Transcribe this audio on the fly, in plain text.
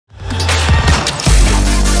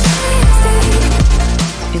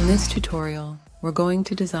this tutorial, we're going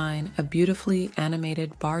to design a beautifully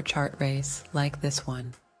animated bar chart race like this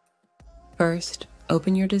one. First,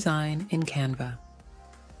 open your design in Canva.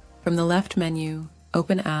 From the left menu,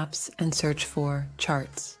 open Apps and search for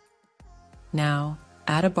Charts. Now,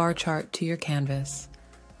 add a bar chart to your canvas.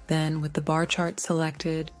 Then, with the bar chart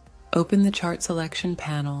selected, open the chart selection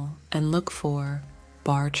panel and look for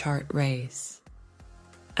Bar Chart Race.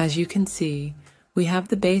 As you can see, we have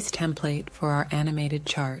the base template for our animated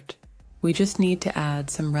chart. We just need to add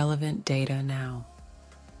some relevant data now.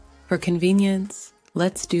 For convenience,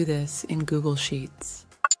 let's do this in Google Sheets.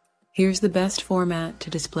 Here's the best format to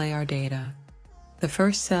display our data. The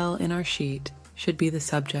first cell in our sheet should be the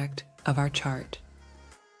subject of our chart.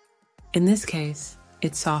 In this case,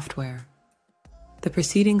 it's software. The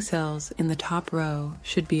preceding cells in the top row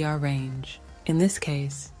should be our range, in this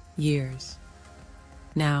case, years.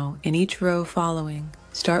 Now, in each row following,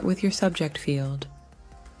 start with your subject field,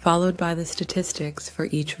 followed by the statistics for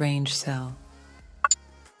each range cell.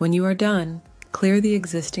 When you are done, clear the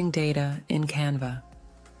existing data in Canva.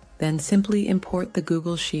 Then simply import the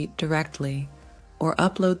Google Sheet directly or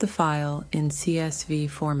upload the file in CSV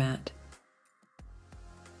format.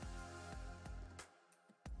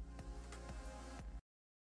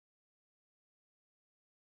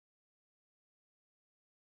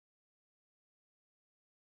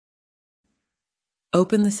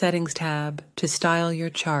 Open the Settings tab to style your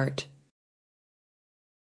chart.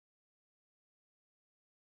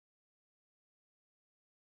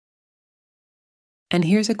 And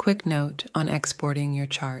here's a quick note on exporting your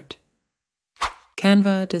chart.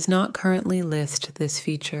 Canva does not currently list this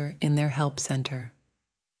feature in their Help Center.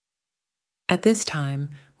 At this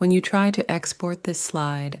time, when you try to export this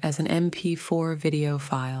slide as an MP4 video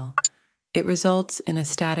file, it results in a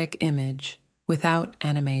static image without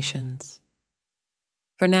animations.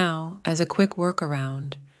 For now, as a quick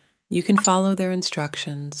workaround, you can follow their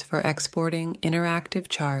instructions for exporting interactive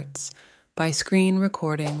charts by screen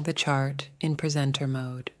recording the chart in presenter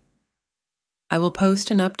mode. I will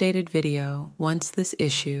post an updated video once this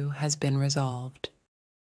issue has been resolved.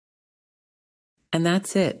 And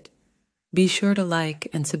that's it. Be sure to like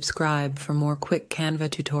and subscribe for more quick Canva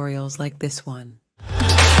tutorials like this one.